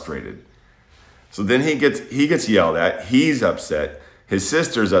being frustrated. So then he gets yelled at, he's upset. His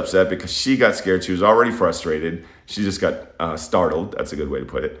sister's upset because she got scared. She was already frustrated. She just got startled. That's a good way to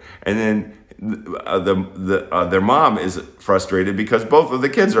put it. And then their mom is frustrated because both of the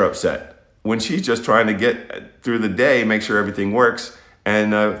kids are upset when she's just trying to get through the day, make sure everything works,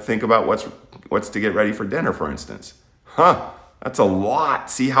 and think about what's to get ready for dinner, for instance. That's a lot.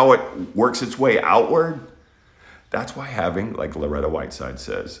 See how it works its way outward? That's why having, like Loretta Whiteside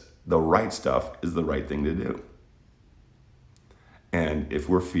says, the right stuff is the right thing to do. And if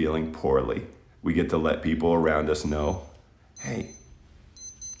we're feeling poorly, we get to let people around us know, hey,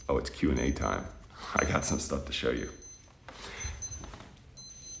 oh, it's Q&A time. I got some stuff to show you.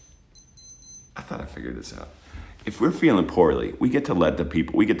 I thought I figured this out. If we're feeling poorly, we get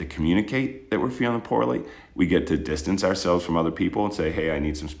to communicate that we're feeling poorly. We get to distance ourselves from other people and say, hey, I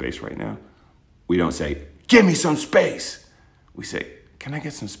need some space right now. We don't say, give me some space. We say, can I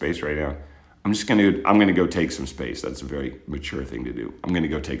get some space right now? I'm gonna go take some space. That's a very mature thing to do. I'm gonna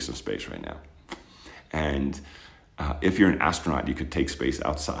go take some space right now. And if you're an astronaut, you could take space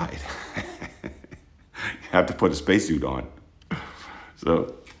outside. You have to put a spacesuit on.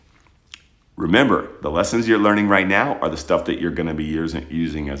 So remember, the lessons you're learning right now are the stuff that you're gonna be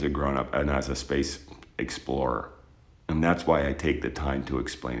using as a grown-up and as a space explorer. And that's why I take the time to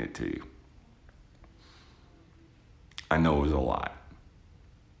explain it to you. I know it was a lot.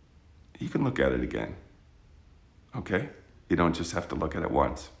 You can look at it again, okay? You don't just have to look at it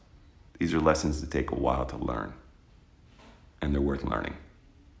once. These are lessons that take a while to learn, and they're worth learning.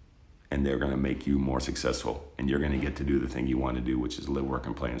 And they're gonna make you more successful, and you're gonna get to do the thing you wanna do, which is live, work,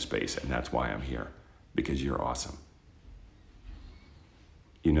 and play in space, and that's why I'm here, because you're awesome.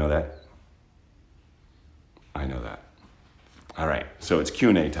 You know that? I know that. All right, so it's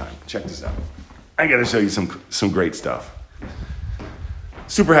Q&A time. Check this out. I gotta show you some great stuff.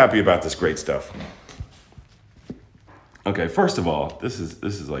 Super happy about this great stuff. Okay, first of all, this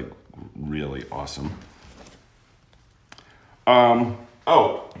is like really awesome. Can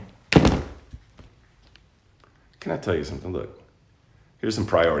I tell you something? Look, here's some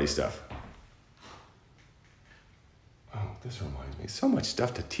priority stuff. Oh, this reminds me, so much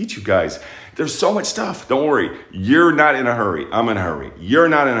stuff to teach you guys. There's so much stuff. Don't worry. You're not in a hurry. I'm in a hurry. You're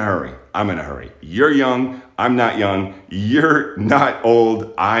not in a hurry. I'm in a hurry. You're young. I'm not young. You're not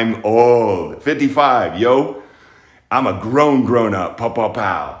old. I'm old. 55, yo. I'm a grown up. Pow, pow,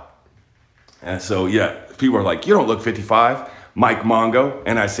 pow. And so, yeah, people are like, you don't look 55. Mike Mongo.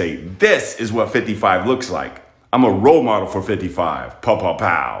 And I say, this is what 55 looks like. I'm a role model for 55. Pow, pow,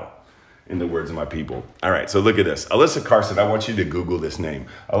 pow. In the words of my people. All right, so look at this. Alyssa Carson, I want you to Google this name.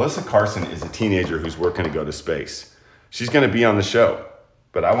 Alyssa Carson is a teenager who's working to go to space. She's gonna be on the show,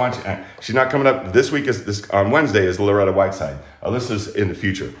 but I want you, she's not coming up this week, on Wednesday is Loretta Whiteside. Alyssa's in the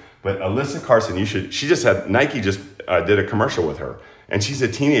future, but Alyssa Carson, Nike just did a commercial with her, and she's a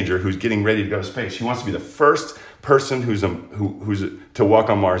teenager who's getting ready to go to space. She wants to be the first person who's to walk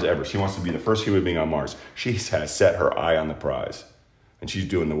on Mars ever. She wants to be the first human being on Mars. She has set her eye on the prize, and she's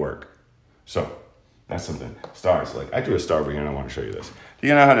doing the work. So that's something. Stars, like I drew a star over here and I want to show you this. Do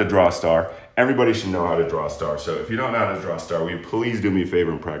you know how to draw a star? Everybody should know how to draw a star. So if you don't know how to draw a star, will you please do me a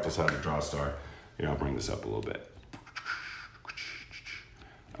favor and practice how to draw a star? Here, I'll bring this up a little bit.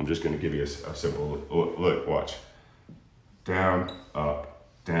 I'm just going to give you a simple look. Watch. Down, up,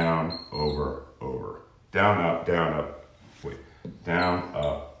 down, over, over. Down, up. Wait. Down,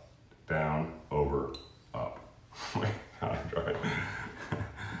 up, down, over, up. Wait, I'll try it.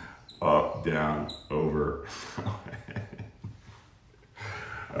 Up, down, over.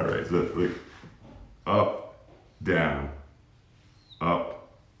 All right, so look. Up, down,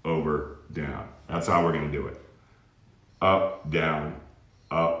 up, over, down. That's how we're going to do it. Up, down,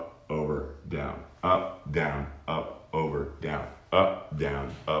 up, over, down. Up, down, up, over, down. Up,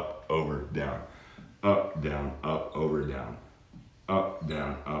 down, up, over, down. Up, down, up, over, down. Up,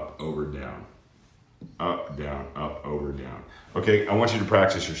 down, up, over, down. Up, down, up, over, down. Okay, I want you to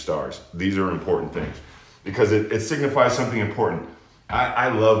practice your stars. These are important things because it signifies something important. I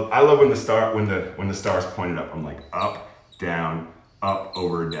love when the star's pointed up. I'm like up, down, up,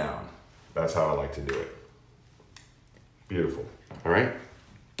 over, down. That's how I like to do it. Beautiful. All right.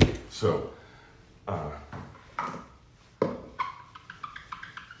 So,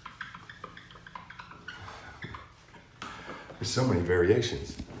 there's so many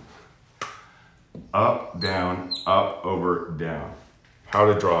variations. Up, down, up, over, down. How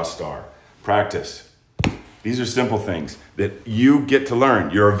to draw a star. Practice. These are simple things that you get to learn.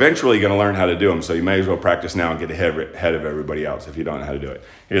 You're eventually going to learn how to do them, so you may as well practice now and get ahead of everybody else if you don't know how to do it.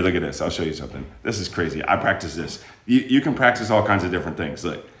 Here, look at this. I'll show you something. This is crazy. I practice this. You can practice all kinds of different things.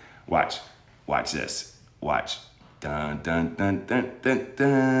 Look, watch. Watch this. Watch. Dun, dun, dun, dun, dun,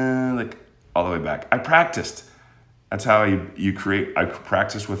 dun. Look, all the way back. I practiced. That's how you create. I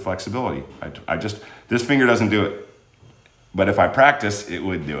practice with flexibility. This finger doesn't do it. But if I practice, it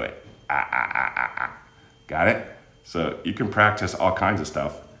would do it. Got it? So you can practice all kinds of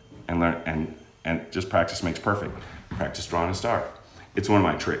stuff and learn, and just practice makes perfect. Practice drawing a star. It's one of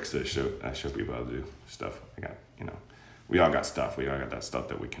my tricks that I show people how to do stuff. We all got stuff. We all got that stuff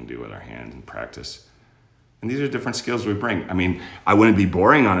that we can do with our hands and practice. And these are different skills we bring. I mean, I wouldn't be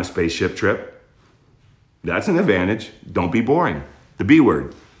boring on a spaceship trip. That's an advantage. Don't be boring. The B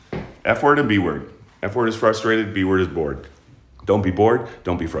word. F word and B word. F word is frustrated, B word is bored. Don't be bored,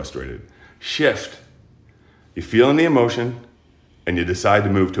 don't be frustrated. Shift. You feel in the emotion and you decide to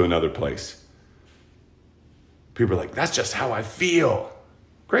move to another place. People are like, that's just how I feel.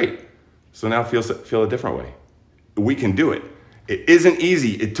 Great. So now feel a different way. We can do it. It isn't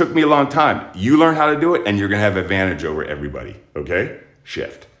easy. It took me a long time. You learn how to do it and you're going to have advantage over everybody. Okay?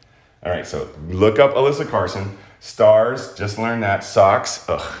 Shift. All right, so look up Alyssa Carson. Stars, just learn that. Socks,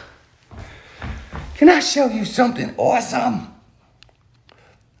 ugh. Can I show you something awesome?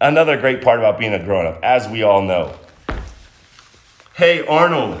 Another great part about being a grown-up, as we all know. Hey,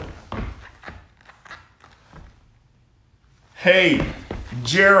 Arnold. Hey,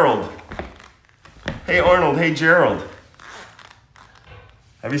 Gerald. Hey, Arnold. Hey, Gerald.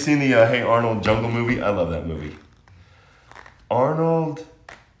 Have you seen the Hey Arnold Jungle movie? I love that movie. Arnold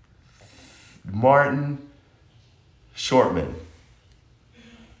Martin Shortman.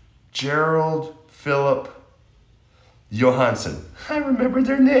 Gerald Philip Johansson. I remember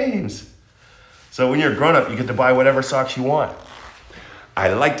their names. So when you're a grown-up, you get to buy whatever socks you want.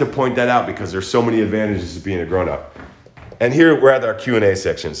 I like to point that out because there's so many advantages to being a grown-up. And here we're at our Q&A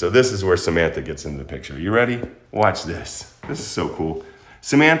section. So this is where Samantha gets into the picture. You ready? Watch this. This is so cool.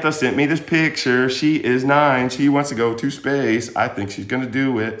 Samantha sent me this picture. She is 9. She wants to go to space. I think she's going to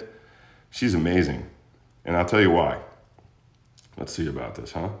do it. She's amazing. And I'll tell you why. Let's see about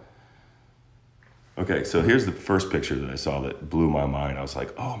this, huh? Okay, so here's the first picture that I saw that blew my mind. I was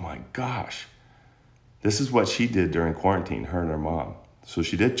like, oh my gosh. This is what she did during quarantine, her and her mom. So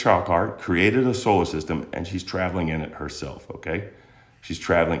she did chalk art, created a solar system, and she's traveling in it herself, okay? She's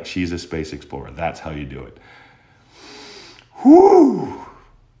traveling. She's a space explorer. That's how you do it. Whoo!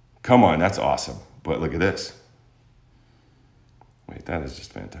 Come on, that's awesome. But look at this. Wait, that is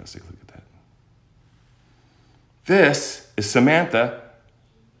just fantastic. Look at that. This is Samantha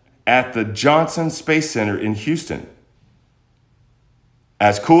at the Johnson Space Center in Houston.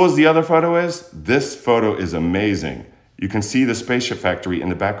 As cool as the other photo is, this photo is amazing. You can see the spaceship factory in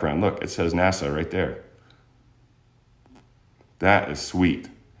the background. Look, it says NASA right there. That is sweet.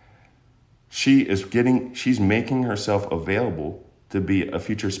 She's making herself available to be a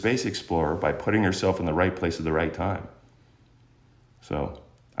future space explorer by putting herself in the right place at the right time. So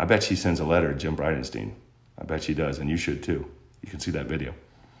I bet she sends a letter to Jim Bridenstine. I bet she does, and you should too. You can see that video.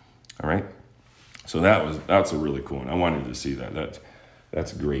 All right? So that's a really cool one. I wanted to see that.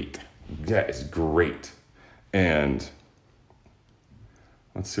 That's great. That is great. And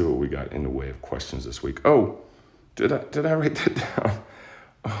let's see what we got in the way of questions this week. Oh, did I write that down?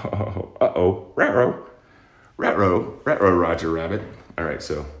 Oh, uh-oh. Ratro, Roger Rabbit. All right,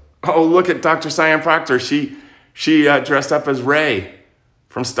 so, oh, look at Dr. Cyan Proctor. She dressed up as Rey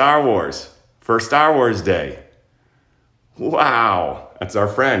from Star Wars for Star Wars Day. Wow, that's our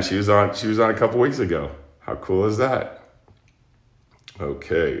friend. She was on a couple weeks ago. How cool is that?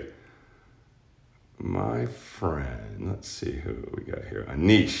 Okay. My friend, let's see who we got here.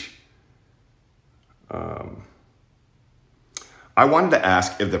 Anish. I wanted to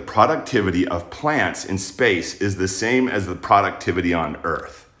ask if the productivity of plants in space is the same as the productivity on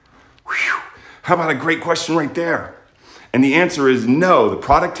Earth. Whew. How about a great question right there? And the answer is no, the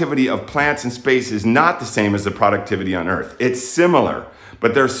productivity of plants in space is not the same as the productivity on Earth. It's similar,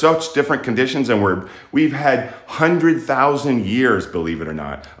 but there's such different conditions, and we've had 100,000 years, believe it or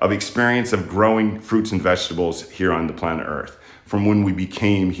not, of experience of growing fruits and vegetables here on the planet Earth, from when we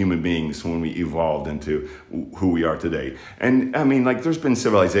became human beings, when we evolved into who we are today. And I mean, like, there's been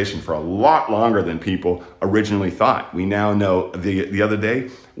civilization for a lot longer than people originally thought. We now know, the other day,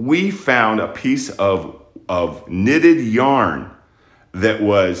 we found a piece of knitted yarn that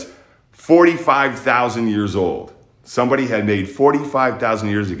was 45,000 years old. Somebody had made 45,000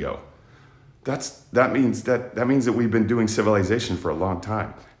 years ago. That means that we've been doing civilization for a long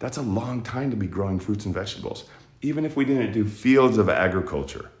time. That's a long time to be growing fruits and vegetables. Even if we didn't do fields of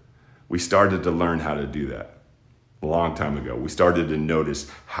agriculture, we started to learn how to do that a long time ago. We started to notice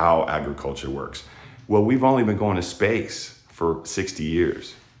how agriculture works. Well, we've only been going to space for 60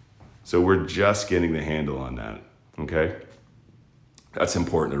 years. So we're just getting the handle on that, okay? That's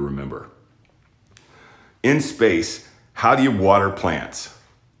important to remember. In space, how do you water plants?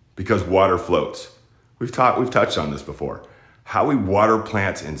 Because water floats. We've touched on this before. How we water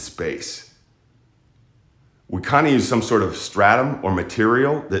plants in space. We kind of use some sort of stratum or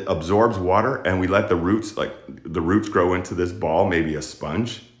material that absorbs water, and we let the roots grow into this ball, maybe a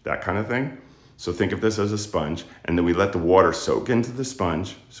sponge, that kind of thing. So think of this as a sponge, and then we let the water soak into the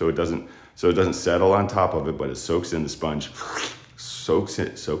sponge so it doesn't settle on top of it, but it soaks in the sponge, soaks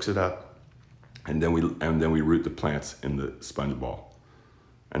it up, and then we root the plants in the sponge ball.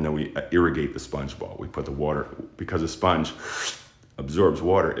 And then we irrigate the sponge ball. We put the water, because the sponge absorbs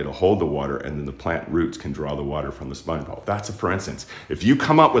water, it'll hold the water, and then the plant roots can draw the water from the sponge ball. That's for instance. If you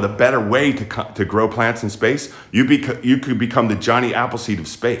come up with a better way to grow plants in space, you could become the Johnny Appleseed of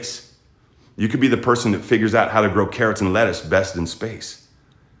space. You could be the person that figures out how to grow carrots and lettuce best in space.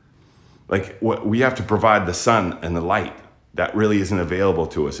 Like, we have to provide the sun and the light. That really isn't available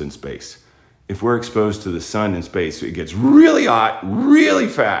to us in space. If we're exposed to the sun in space, it gets really hot, really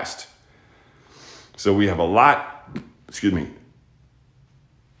fast. So we have a lot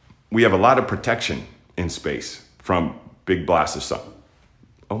of protection in space from big blasts of sun.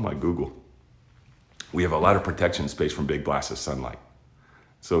 Oh my Google. We have a lot of protection in space from big blasts of sunlight.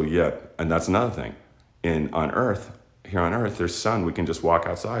 So yeah, and that's another thing. Here on Earth, there's sun. We can just walk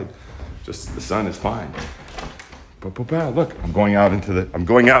outside. Just the sun is fine. Look, I'm going out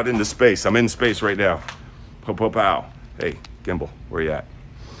into space. I'm in space right now. Hey, Gimbal, where you at?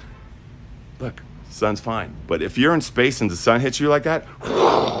 Look, sun's fine. But if you're in space and the sun hits you like that,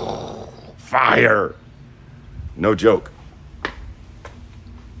 fire. No joke.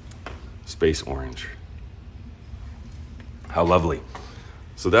 Space orange. How lovely.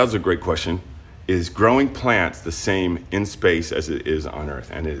 So that was a great question. Is growing plants the same in space as it is on Earth?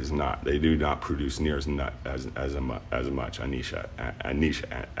 And it is not. They do not produce near as much.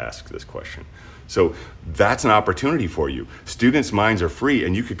 Anisha asked this question. So that's an opportunity for you. Students' minds are free,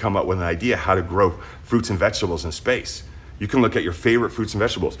 and you could come up with an idea how to grow fruits and vegetables in space. You can look at your favorite fruits and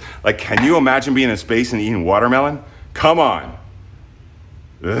vegetables. Like, can you imagine being in space and eating watermelon? Come on.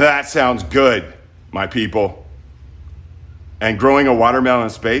 That sounds good, my people. And growing a watermelon in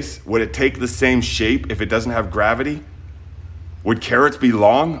space, would it take the same shape if it doesn't have gravity? Would carrots be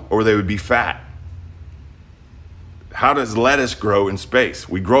long or they would be fat? How does lettuce grow in space?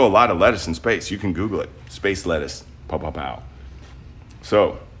 We grow a lot of lettuce in space. You can Google it. Space lettuce. Pow.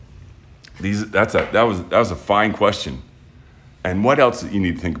 So that was a fine question. And what else do you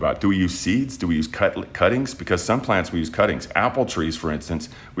need to think about? Do we use seeds? Do we use cuttings? Because some plants we use cuttings. Apple trees, for instance,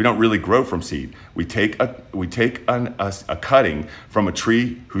 we don't really grow from seed. We take a cutting from a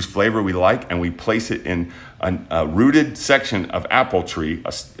tree whose flavor we like, and we place it in a rooted section of apple tree.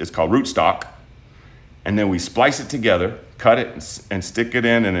 It's called rootstock. And then we splice it together, cut it, and stick it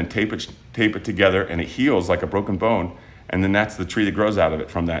in, and then tape it together, and it heals like a broken bone. And then that's the tree that grows out of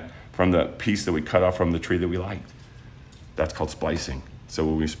it from the piece that we cut off from the tree that we liked. That's called splicing. So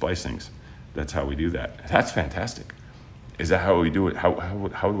when we splice things, that's how we do that. That's fantastic. Is that how we do it? How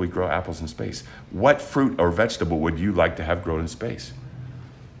do we grow apples in space? What fruit or vegetable would you like to have grown in space?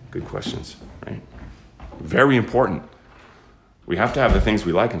 Good questions, right? Very important. We have to have the things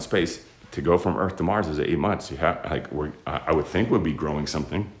we like in space. To go from Earth to Mars is 8 months. You have, like, I would think we'd be growing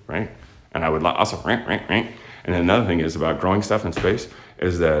something, right? And I would also, and then another thing is about growing stuff in space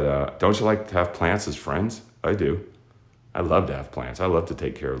is that, don't you like to have plants as friends? I do. I love to have plants. I love to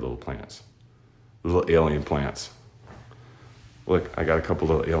take care of little plants, little alien plants. Look, I got a couple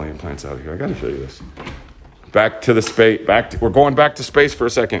little alien plants out here. I got to show you this. Back to the space. We're going back to space for a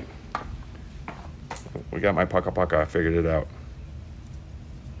second. We got my paka paka. I figured it out.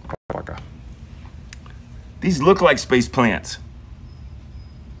 Paka. These look like space plants.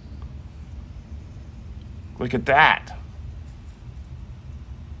 Look at that.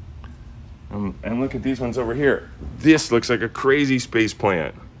 And look at these ones over here. This looks like a crazy space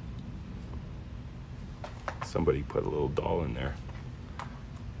plant. Somebody put a little doll in there.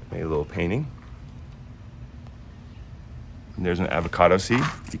 Made a little painting. And there's an avocado seed.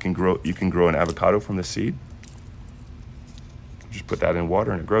 You can grow an avocado from the seed. Just put that in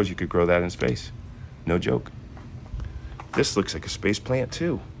water and it grows. You could grow that in space. No joke. This looks like a space plant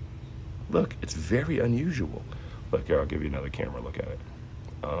too. Look, it's very unusual. Look here, I'll give you another camera look at it.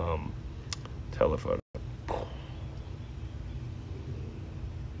 Telephoto.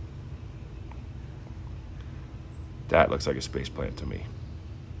 That looks like a space plant to me.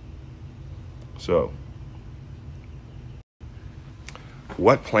 So,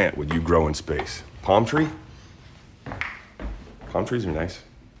 what plant would you grow in space? Palm tree? Palm trees are nice.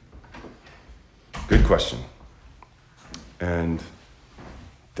 Good question. And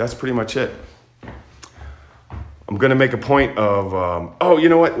that's pretty much it. I'm gonna make a point of, oh, you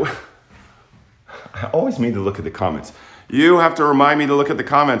know what? I always mean to look at the comments. You have to remind me to look at the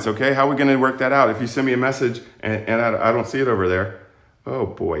comments, okay? How are we gonna work that out? If you send me a message and I don't see it over there, oh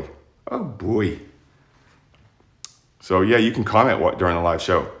boy, oh boy. So yeah, you can comment during the live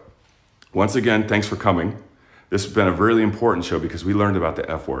show. Once again, thanks for coming. This has been a really important show because we learned about the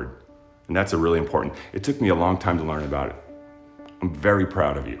F word, and that's a really important. It took me a long time to learn about it. I'm very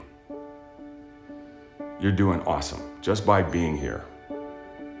proud of you. You're doing awesome just by being here.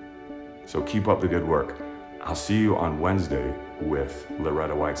 So keep up the good work. I'll see you on Wednesday with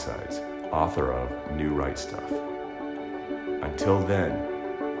Loretta Whitesides, author of New Right Stuff. Until then,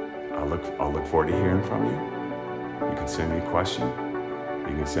 I'll look forward to hearing from you. You can send me a question.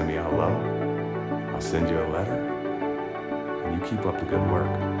 You can send me a hello. I'll send you a letter. And you keep up the good work.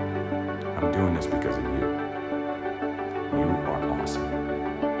 I'm doing this because of you. You are awesome.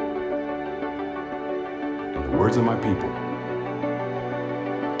 In the words of my people,